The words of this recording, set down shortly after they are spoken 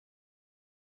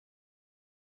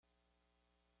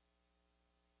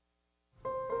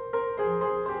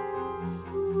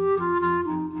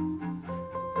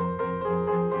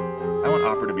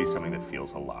be something that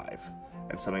feels alive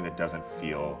and something that doesn't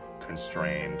feel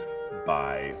constrained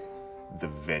by the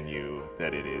venue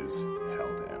that it is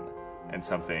held in, and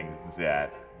something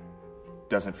that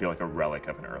doesn't feel like a relic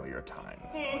of an earlier time.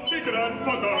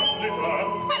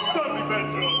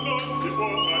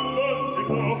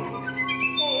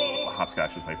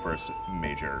 Hopscotch was my first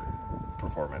major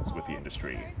performance with the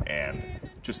industry, and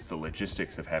just the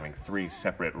logistics of having 3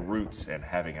 separate routes and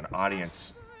having an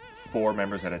audience, 4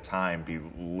 members at a time, be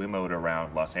limoed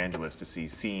around Los Angeles to see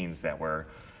scenes that were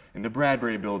in the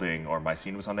Bradbury Building, or my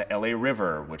scene was on the LA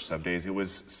River, which some days it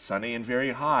was sunny and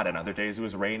very hot, and other days it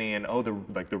was rainy, and oh, the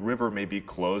river may be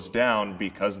closed down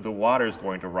because the water's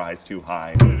going to rise too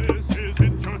high. This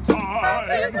isn't your time.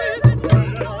 This isn't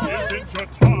your time. This isn't your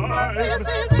time. This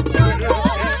isn't your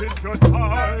time. This isn't your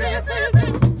time. This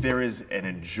isn't. There is an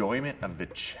enjoyment of the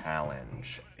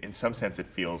challenge. In some sense, it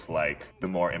feels like the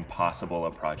more impossible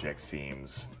a project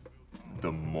seems,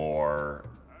 the more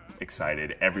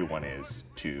excited everyone is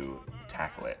to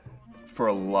tackle it. For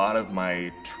a lot of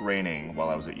my training while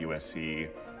I was at USC,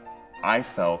 I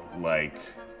felt like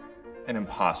an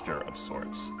imposter of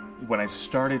sorts. When I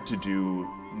started to do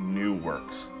new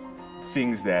works,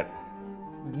 things that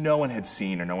no one had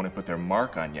seen or no one had put their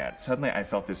mark on yet, suddenly I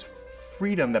felt this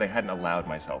freedom that I hadn't allowed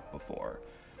myself before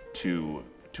to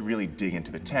really dig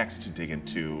into the text, to dig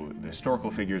into the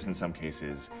historical figures in some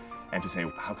cases, and to say,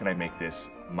 how can I make this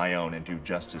my own and do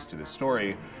justice to this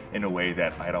story in a way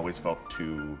that I had always felt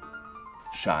too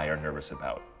shy or nervous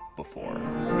about before.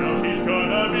 Now she's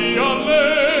gonna be a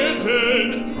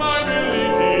legend, my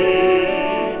Billie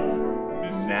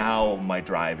Dean. Now my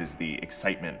drive is the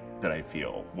excitement that I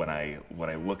feel when I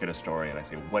look at a story and I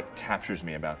say, what captures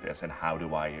me about this and how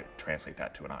do I translate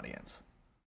that to an audience?